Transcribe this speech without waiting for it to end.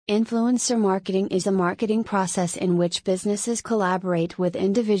Influencer marketing is a marketing process in which businesses collaborate with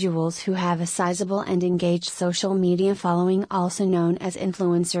individuals who have a sizable and engaged social media following, also known as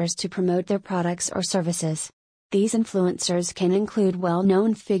influencers, to promote their products or services. These influencers can include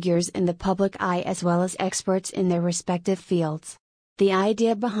well-known figures in the public eye as well as experts in their respective fields. The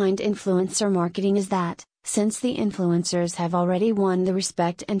idea behind influencer marketing is that, since the influencers have already won the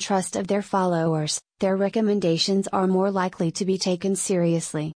respect and trust of their followers, their recommendations are more likely to be taken seriously.